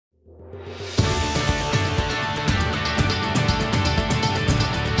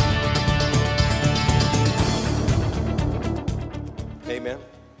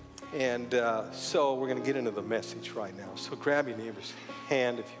So we're going to get into the message right now. So grab your neighbor's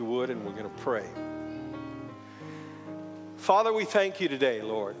hand if you would, and we're going to pray. Father, we thank you today,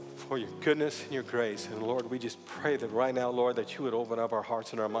 Lord, for your goodness and your grace. And Lord, we just pray that right now, Lord, that you would open up our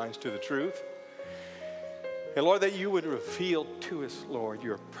hearts and our minds to the truth. And Lord, that you would reveal to us, Lord,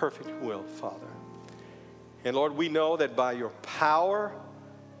 your perfect will, Father. And Lord, we know that by your power,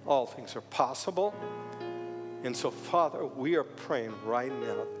 all things are possible. And so, Father, we are praying right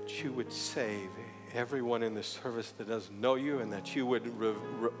now that you would save everyone in this service that doesn't know you, and that you would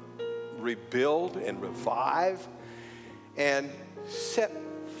rebuild and revive and set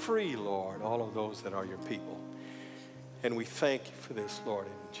free, Lord, all of those that are your people. And we thank you for this, Lord,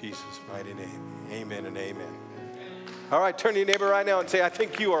 in Jesus' mighty name. Amen and amen. All right, turn to your neighbor right now and say, I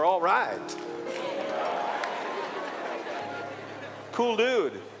think you are all right. Cool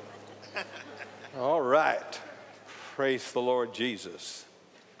dude. All right. Praise the Lord Jesus.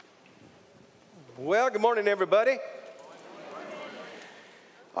 Well, good morning, everybody.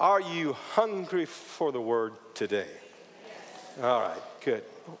 Are you hungry for the word today? All right, good.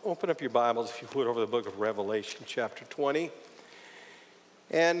 Open up your Bibles, if you would, over the book of Revelation, chapter 20.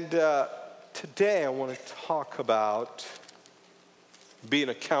 And today I want to talk about being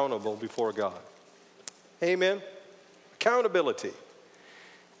accountable before God. Amen? Accountability.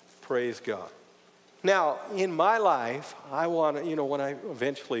 Praise God. Now, in my life, I want to, when I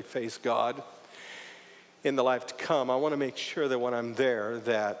eventually face God in the life to come, I want to make sure that when I'm there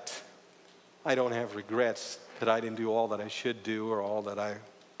that I don't have regrets that I didn't do all that I should do or all that I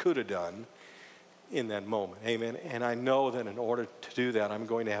could have done in that moment. Amen. And I know that in order to do that, I'm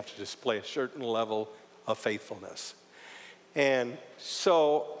going to have to display a certain level of faithfulness. And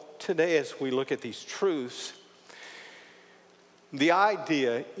so today, as we look at these truths, the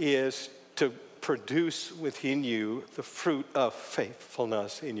idea is to produce within you the fruit of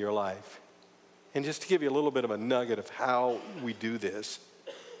faithfulness in your life. And just to give you a little bit of a nugget of how we do this,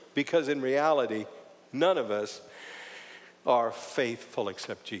 because in reality, none of us are faithful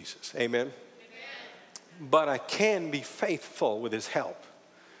except Jesus. Amen? Amen. But I can be faithful with his help.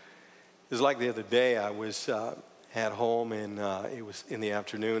 It was like the other day, I was at home, and it was in the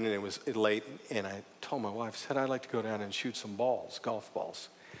afternoon, and it was late, and I told my wife, I said, I'd like to go down and shoot some balls, golf balls,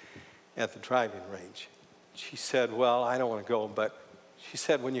 at the driving range. She said, well, I don't want to go, but she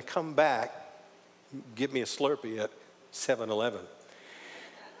said, when you come back, give me a Slurpee at 7-Eleven.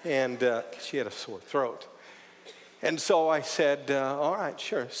 And she had a sore throat. And so I said, all right,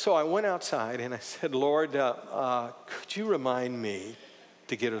 sure. So I went outside and I said, Lord, could you remind me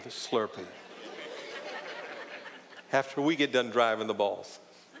to get her the Slurpee after we get done driving the balls?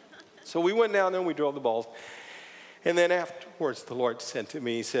 So we went down there and we drove the balls. And then afterwards, the Lord said to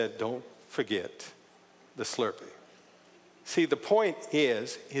me, he said, don't forget the Slurpee. See, the point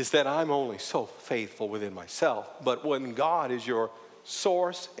is that I'm only so faithful within myself. But when God is your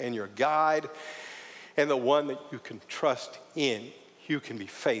source and your guide and the one that you can trust in, you can be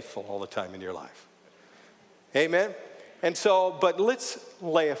faithful all the time in your life. Amen? And so, but let's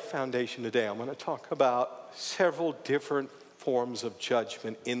lay a foundation today. I'm going to talk about several different forms of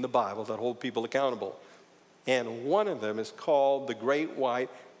judgment in the Bible that hold people accountable. And one of them is called the Great White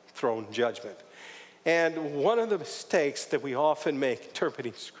Throne Judgment. And one of the mistakes that we often make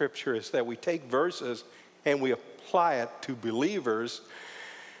interpreting Scripture is that we take verses and we apply it to believers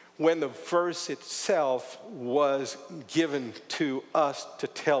when the verse itself was given to us to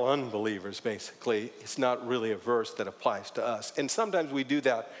tell unbelievers, basically. It's not really a verse that applies to us. And sometimes we do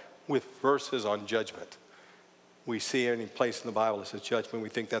that with verses on judgment. We see any place in the Bible that says judgment, we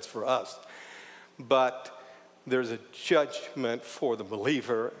think that's for us. But there's a judgment for the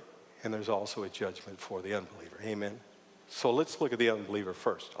believer, and there's also a judgment for the unbeliever. Amen? So let's look at the unbeliever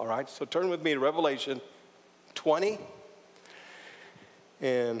first, all right? So turn with me to Revelation 20.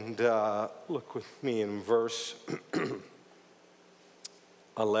 And look with me in verse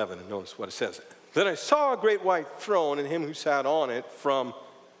 11, and notice what it says. Then I saw a great white throne, and him who sat on it from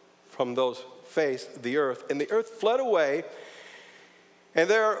those faced the earth. And the earth fled away, and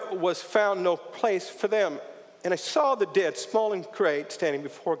there was found no place for them. And I saw the dead, small and great, standing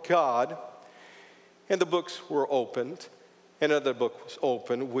before God, and the books were opened. Another book was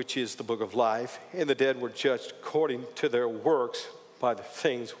opened, which is the book of life, and the dead were judged according to their works by the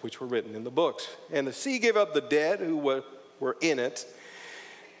things which were written in the books. And the sea gave up the dead who were in it.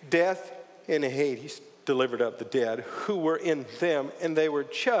 Death and Hades delivered up the dead who were in them, and they were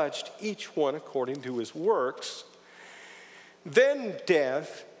judged, each one according to his works. Then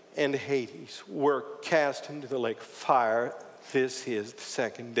death and Hades were cast into the lake of fire. This is the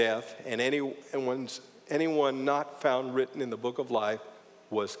second death, and anyone not found written in the book of life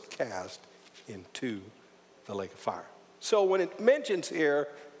was cast into the lake of fire. So when it mentions here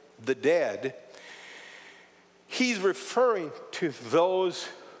the dead, he's referring to those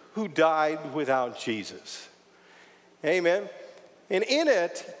who died without Jesus. Amen. And in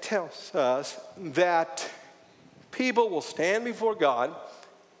it tells us that people will stand before God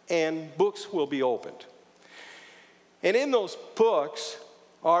and books will be opened. And in those books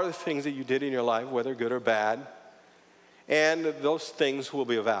are the things that you did in your life, whether good or bad, and those things will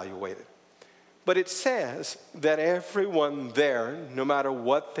be evaluated. But it says that everyone there, no matter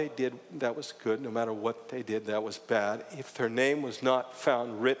what they did that was good, no matter what they did that was bad, if their name was not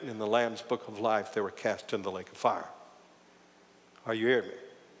found written in the Lamb's book of life, they were cast into the lake of fire. Are you hearing me?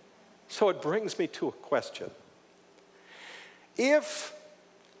 So it brings me to a question.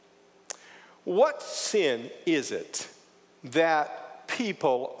 What sin is it that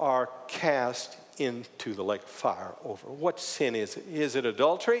people are cast into the lake of fire over? What sin is it? Is it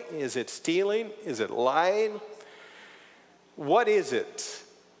adultery? Is it stealing? Is it lying? What is it?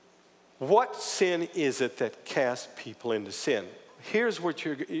 What sin is it that casts people into sin? Here's what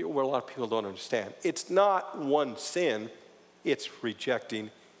a lot of people don't understand. It's not one sin, it's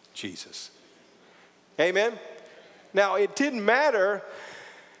rejecting Jesus. Amen? Now, it didn't matter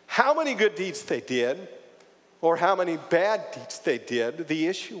how many good deeds they did or how many bad deeds they did. The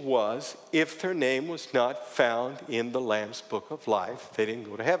issue was, if their name was not found in the Lamb's book of life, they didn't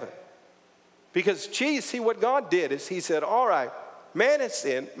go to heaven. Because, see, what God did is he said, all right, man has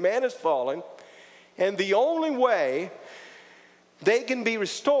sinned, man has fallen, and the only way they can be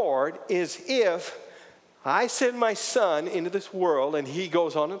restored is if I send my son into this world and he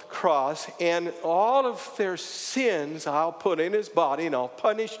goes onto the cross, and all of their sins I'll put in his body, and I'll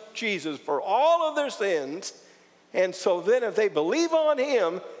punish Jesus for all of their sins. And so then if they believe on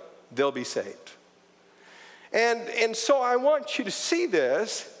him, they'll be saved. And so I want you to see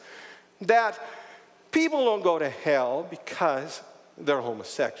this, that people don't go to hell because they're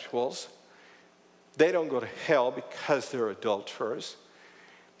homosexuals. They don't go to hell because they're adulterers.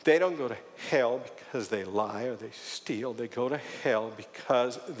 They don't go to hell because they lie or they steal. They go to hell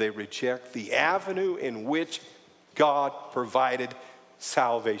because they reject the avenue in which God provided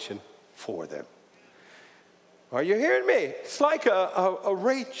salvation for them. Are you hearing me? It's like a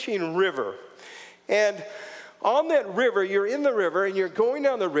raging river. And on that river, you're in the river and you're going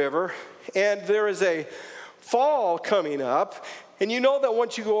down the river, and there is a fall coming up. And you know that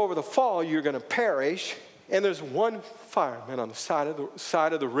once you go over the fall, you're going to perish. And there's one fireman on the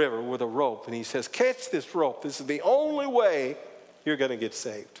side of the river with a rope. And he says, catch this rope. This is the only way you're going to get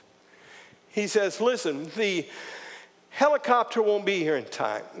saved. He says, listen, the helicopter won't be here in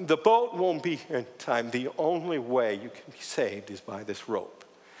time. The boat won't be here in time. The only way you can be saved is by this rope.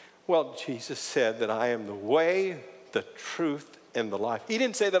 Well, Jesus said that I am the way, the truth, and the life. He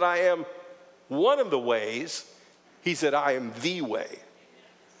didn't say that I am one of the ways. He said I am the way.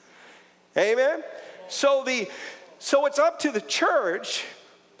 Amen? So it's up to the church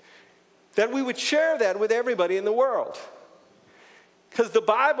that we would share that with everybody in the world. Because the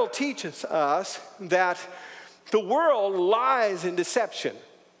Bible teaches us that the world lies in deception.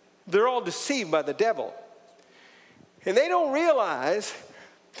 They're all deceived by the devil. And they don't realize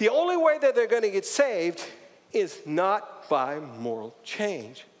the only way that they're going to get saved is not by moral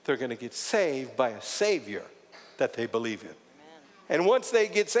change. They're going to get saved by a Savior that they believe in. Amen. And once they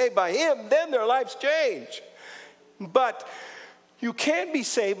get saved by him, then their lives change. But you can't be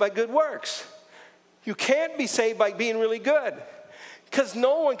saved by good works. You can't be saved by being really good. Because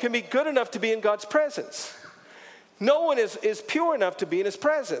no one can be good enough to be in God's presence. No one is pure enough to be in his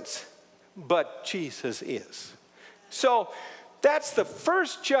presence. But Jesus is. So that's the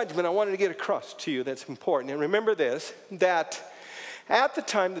first judgment I wanted to get across to you that's important. And remember this, that at the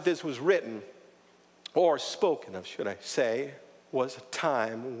time that this was written, or spoken of, should I say, was a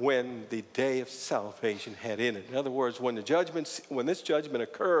time when the day of salvation had ended. In other words, when this judgment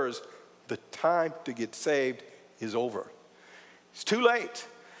occurs, the time to get saved is over. It's too late.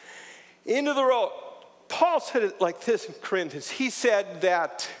 End of the road. Paul said it like this in Corinthians. He said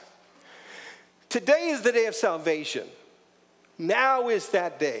that today is the day of salvation. Now is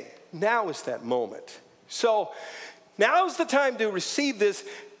that day. Now is that moment. So now is the time to receive this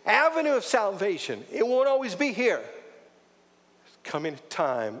avenue of salvation. It won't always be here. There's coming a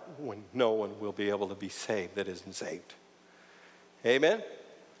time when no one will be able to be saved that isn't saved. Amen?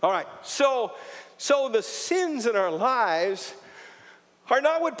 All right. So the sins in our lives are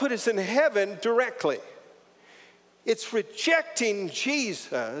not what put us in heaven directly. It's rejecting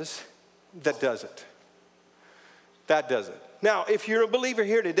Jesus that does it. That does it. Now, if you're a believer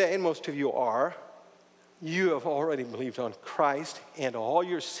here today, and most of you are, you have already believed on Christ, and all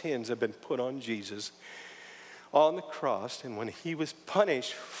your sins have been put on Jesus on the cross. And when he was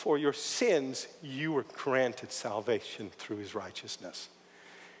punished for your sins, you were granted salvation through his righteousness.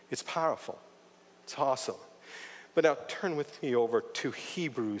 It's powerful. It's awesome. But now turn with me over to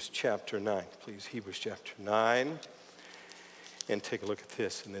Hebrews chapter 9, please. Hebrews chapter 9. And take a look at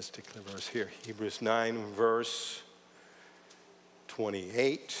this in this particular verse here. Hebrews 9, verse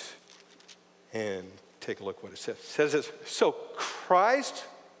 28. And take a look what it says. It says this: so Christ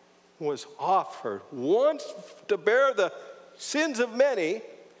was offered once to bear the sins of many.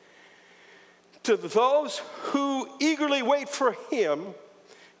 To those who eagerly wait for him,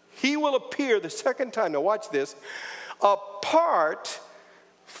 he will appear the second time. Now watch this. Apart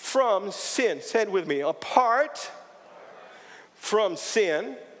from sin. Say it with me. Apart from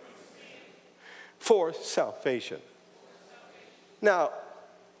sin for salvation. Now,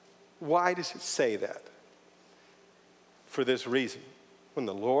 why does it say that? For this reason. When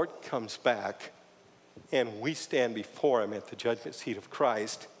the Lord comes back and we stand before him at the judgment seat of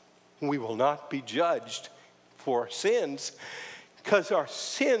Christ, we will not be judged for our sins, because our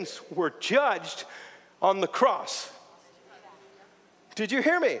sins were judged on the cross. Did you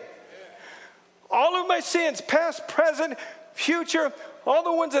hear me? All of my sins, past, present, future, all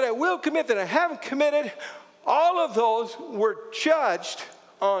the ones that I will commit, that I haven't committed, all of those were judged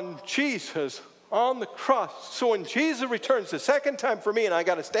on Jesus on the cross. So when Jesus returns the second time for me, and I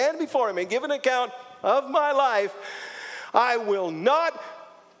got to stand before him and give an account of my life, I will not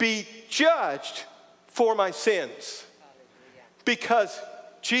be judged for my sins, because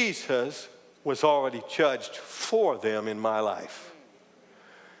Jesus was already judged for them in my life.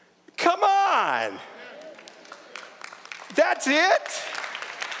 Come on! That's it?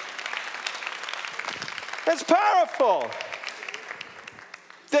 That's powerful.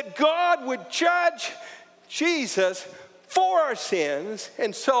 That God would judge Jesus for our sins.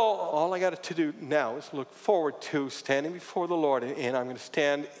 And so all I got to do now is look forward to standing before the Lord, and I'm going to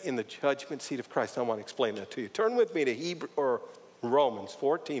stand in the judgment seat of Christ. I want to explain that to you. Turn with me to Romans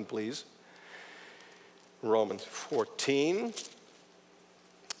 14, please. Romans 14.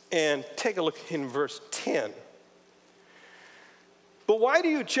 And take a look in verse 10. But why do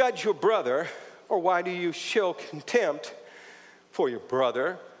you judge your brother, or why do you show contempt for your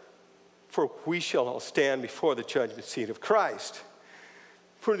brother? For we shall all stand before the judgment seat of Christ.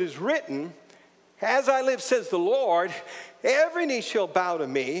 For it is written, as I live, says the Lord, every knee shall bow to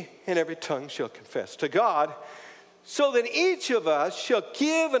me, and every tongue shall confess to God, so that each of us shall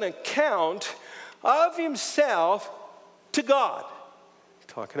give an account of himself to God.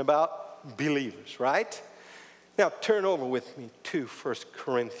 Talking about believers, right? Now turn over with me to 1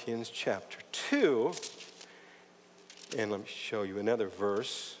 Corinthians chapter 2. And let me show you another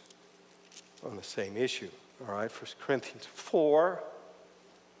verse on the same issue. All right, 1 Corinthians 4,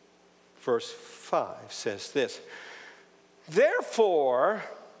 verse 5 says this: therefore,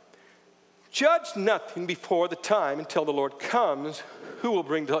 judge nothing before the time until the Lord comes, who will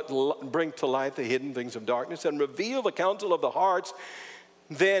bring to light the hidden things of darkness and reveal the counsel of the hearts.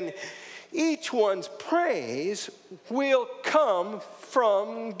 Then each one's praise will come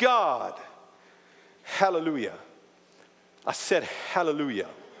from God. Hallelujah. I said hallelujah.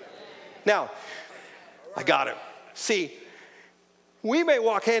 Now, I got him. See, we may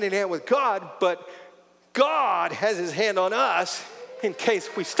walk hand in hand with God, but God has his hand on us in case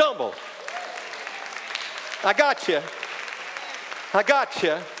we stumble. I got you. I got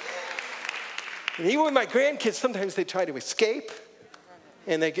you. And even with my grandkids, sometimes they try to escape,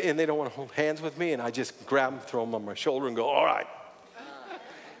 and they don't want to hold hands with me, and I just grab them, throw them on my shoulder, and go, all right.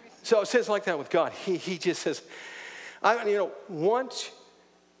 So it says like that with God. He just says, once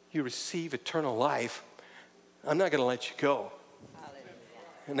you receive eternal life, I'm not going to let you go.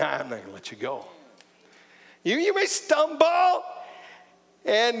 No, I'm not going to let you go. You may stumble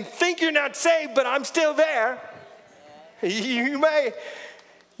and think you're not saved, but I'm still there. You may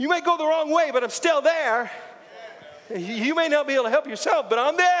go the wrong way, but I'm still there. You may not be able to help yourself, but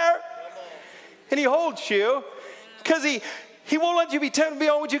I'm there. And he holds you because he won't let you be tempted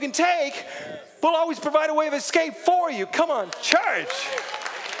beyond what you can take. We'll always provide a way of escape for you. Come on, church.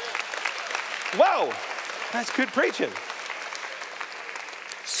 Wow, that's good preaching.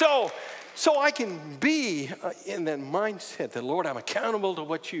 So I can be in that mindset that, Lord, I'm accountable to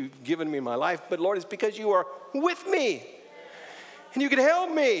what you've given me in my life, but Lord, it's because you are with me and you can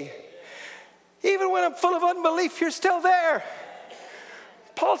help me. Even when I'm full of unbelief, you're still there.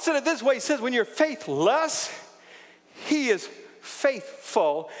 Paul said it this way. He says, when you're faithless, he is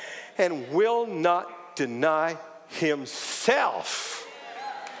faithful and will not deny himself.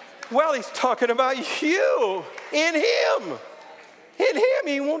 Well, he's talking about you in him. In him,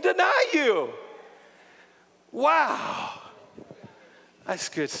 he won't deny you. Wow. That's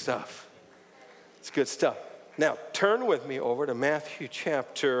good stuff. It's good stuff. Now, turn with me over to Matthew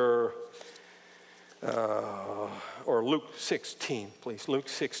chapter, or Luke 16, please. Luke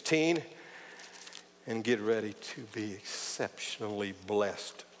 16. And get ready to be exceptionally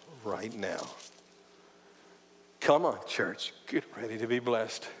blessed right now. Come on, church. Get ready to be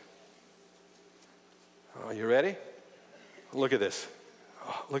blessed. Are you ready? Look at this.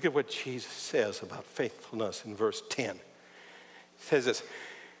 Oh, look at what Jesus says about faithfulness in verse 10. He says this.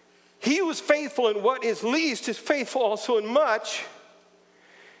 He who is faithful in what is least is faithful also in much.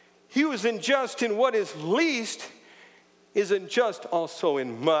 He who is unjust in what is least is unjust also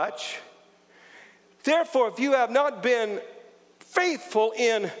in much. Therefore, if you have not been faithful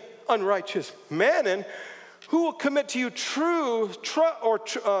in unrighteous mammon, who will commit to you trust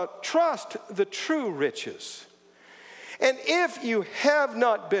the true riches? And if you have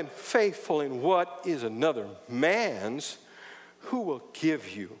not been faithful in what is another man's, who will give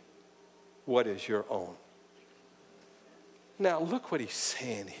you what is your own? Now, look what he's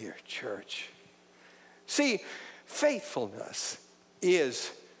saying here, church. See, faithfulness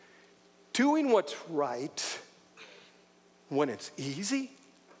is doing what's right when it's easy,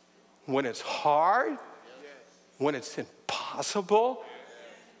 when it's hard, when it's impossible,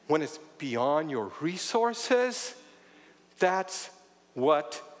 when it's beyond your resources. That's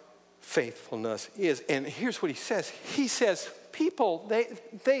what faithfulness is. And here's what he says. He says, people,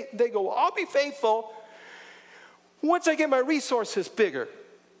 they go, I'll be faithful once I get my resources bigger.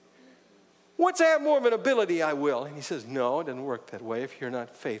 Once I have more of an ability, I will. And he says, no, it doesn't work that way. If you're not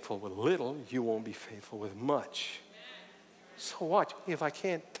faithful with little, you won't be faithful with much. So watch. If I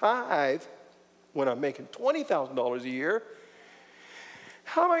can't tithe when I'm making $20,000 a year,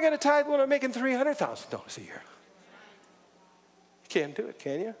 how am I going to tithe when I'm making $300,000 a year? You can't do it,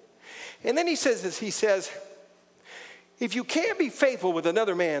 can you? And then he says this. He says, if you can't be faithful with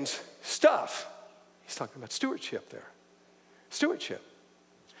another man's stuff, he's talking about stewardship there. Stewardship.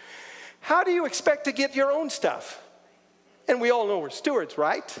 How do you expect to get your own stuff? And we all know we're stewards,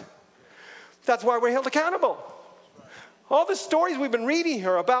 right? That's why we're held accountable. All the stories we've been reading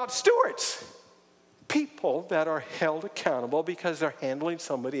here about stewards. People that are held accountable because they're handling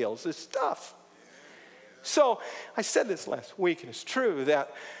somebody else's stuff. So I said this last week, and it's true,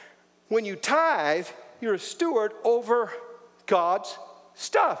 that when you tithe, you're a steward over God's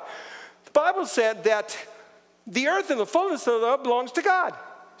stuff. The Bible said that the earth and the fullness of it belongs to God.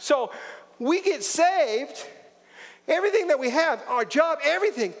 So we get saved. Everything that we have, our job,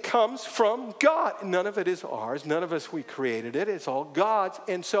 everything comes from God. None of it is ours. None of us, we created it. It's all God's.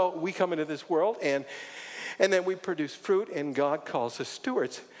 And so we come into this world and then we produce fruit, and God calls us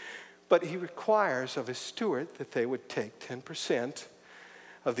stewards. But he requires of a steward that they would take 10%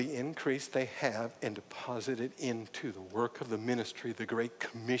 of the increase they have and deposit it into the work of the ministry, the Great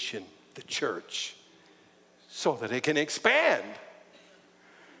Commission, the church, so that it can expand.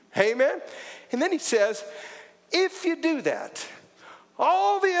 Amen? And then he says, if you do that,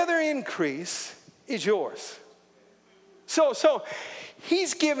 all the other increase is yours. So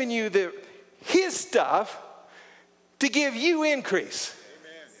he's giving you his stuff to give you increase.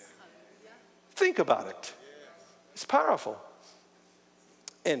 Amen. Think about it. It's powerful.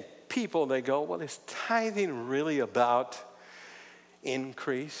 And people, they go, well, is tithing really about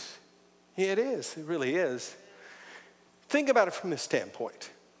increase? Yeah, it is. It really is. Think about it from this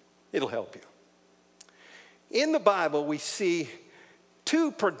standpoint. It'll help you. In the Bible, we see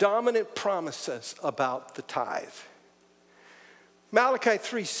two predominant promises about the tithe. Malachi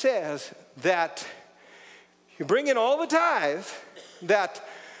 3 says that you bring in all the tithe, that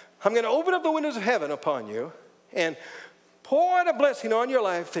I'm going to open up the windows of heaven upon you and pour out a blessing on your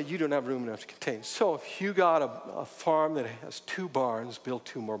life that you don't have room enough to contain. So if you got a farm that has 2 barns, build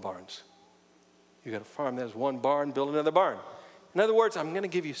 2 more barns. You got a farm that has 1 barn, build another barn. In other words, I'm going to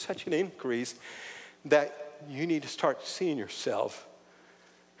give you such an increase that you need to start seeing yourself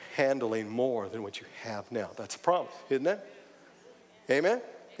handling more than what you have now. That's a promise, isn't it? Amen?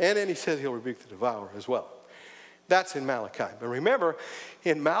 And then he says he'll rebuke the devourer as well. That's in Malachi. But remember,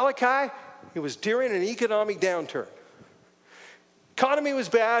 in Malachi, it was during an economic downturn. Economy was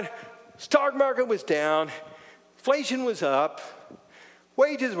bad. Stock market was down. Inflation was up.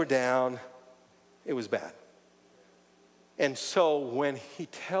 Wages were down. It was bad. And so when he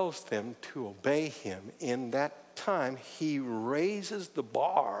tells them to obey him in that time, he raises the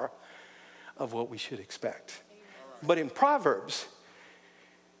bar of what we should expect. But in Proverbs,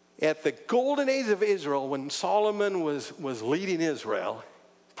 at the golden age of Israel, when Solomon was leading Israel,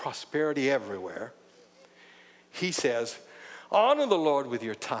 prosperity everywhere. He says, honor the Lord with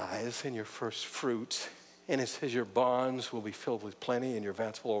your tithes and your first fruits. And it says your barns will be filled with plenty and your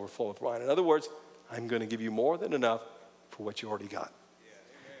vats will overflow with wine. In other words, I'm going to give you more than enough for what you already got.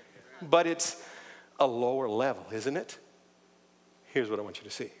 But it's a lower level, isn't it? Here's what I want you to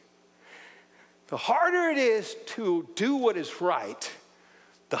see. The harder it is to do what is right,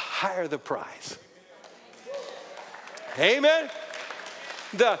 the higher the prize. Amen?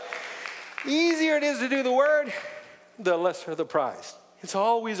 The easier it is to do the word, the lesser the prize. It's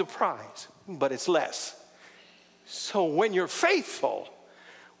always a prize, but it's less. So when you're faithful,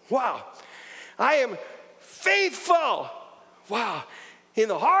 wow, I am faithful. Wow, in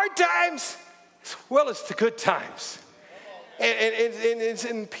the hard times as well as the good times.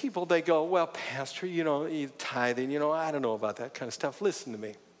 And people, they go, well, Pastor, tithing, I don't know about that kind of stuff. Listen to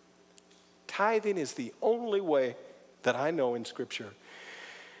me. Tithing is the only way that I know in Scripture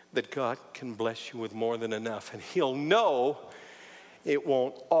that God can bless you with more than enough. And He'll know it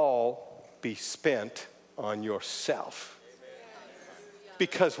won't all be spent on yourself.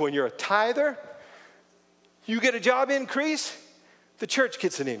 Because when you're a tither, you get a job increase, the church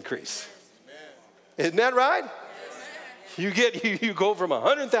gets an increase. Isn't that right? You go from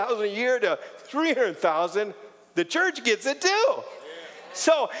 $100,000 a year to $300,000. The church gets it too.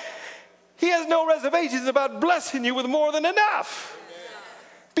 So He has no reservations about blessing you with more than enough.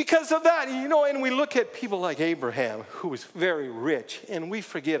 Because of that, and we look at people like Abraham, who was very rich, and we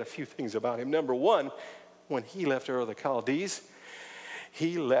forget a few things about him. Number one, when he left Ur of the Chaldees,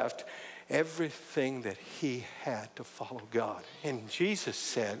 he left everything that he had to follow God. And Jesus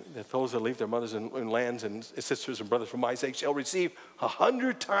said that those that leave their mothers and lands and sisters and brothers for my sake shall receive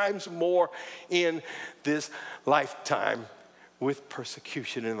 100 times more in this lifetime with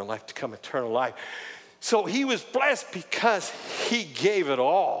persecution in the life to come, eternal life. So he was blessed because he gave it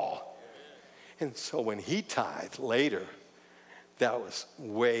all. And so when he tithed later, that was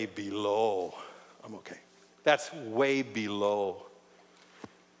way below. I'm okay. That's way below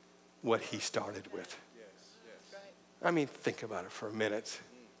what he started with. I mean, think about it for a minute.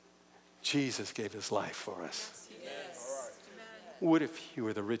 Jesus gave his life for us. What if you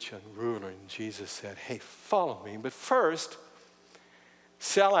were the rich young ruler and Jesus said, hey, follow me, but first,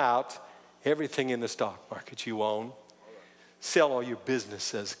 sell out everything in the stock market you own. Sell all your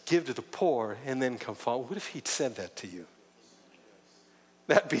businesses, give to the poor, and then come follow. What if he'd said that to you?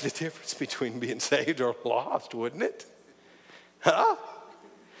 That'd be the difference between being saved or lost, wouldn't it? Huh?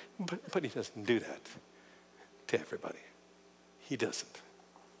 But he doesn't do that to everybody. He doesn't.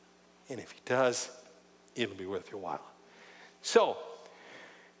 And if he does, it'll be worth your while. So,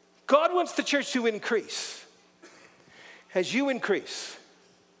 God wants the church to increase. As you increase.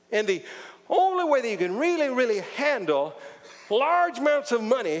 And the only way that you can really, really handle large amounts of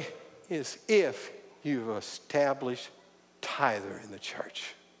money is if you've established tither in the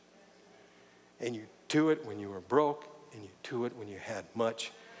church. And you do it when you were broke, and you do it when you had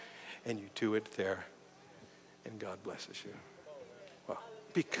much, and you do it there, and God blesses you. Well,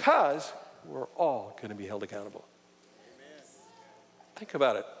 because we're all going to be held accountable. Think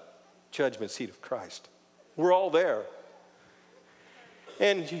about it. Judgment seat of Christ. We're all there.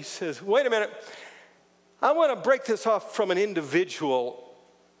 And he says, wait a minute. I want to break this off from an individual,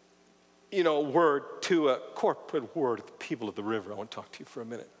 word to a corporate word of the people of the river. I want to talk to you for a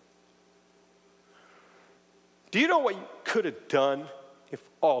minute. Do you know what you could have done if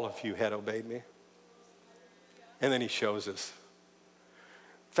all of you had obeyed me? And then he shows us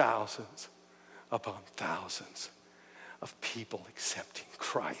thousands upon thousands of people accepting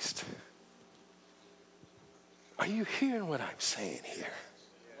Christ. Are you hearing what I'm saying here?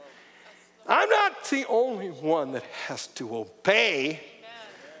 I'm not the only one that has to obey.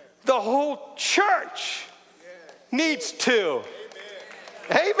 The whole church needs to.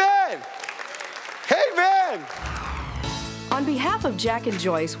 Amen. Amen. On behalf of Jack and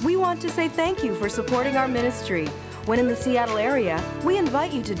Joyce, we want to say thank you for supporting our ministry. When in the Seattle area, we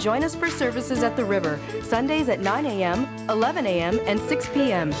invite you to join us for services at the River, Sundays at 9 a.m., 11 a.m., and 6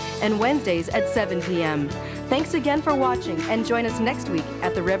 p.m., and Wednesdays at 7 p.m. Thanks again for watching, and join us next week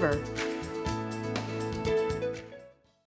at the River.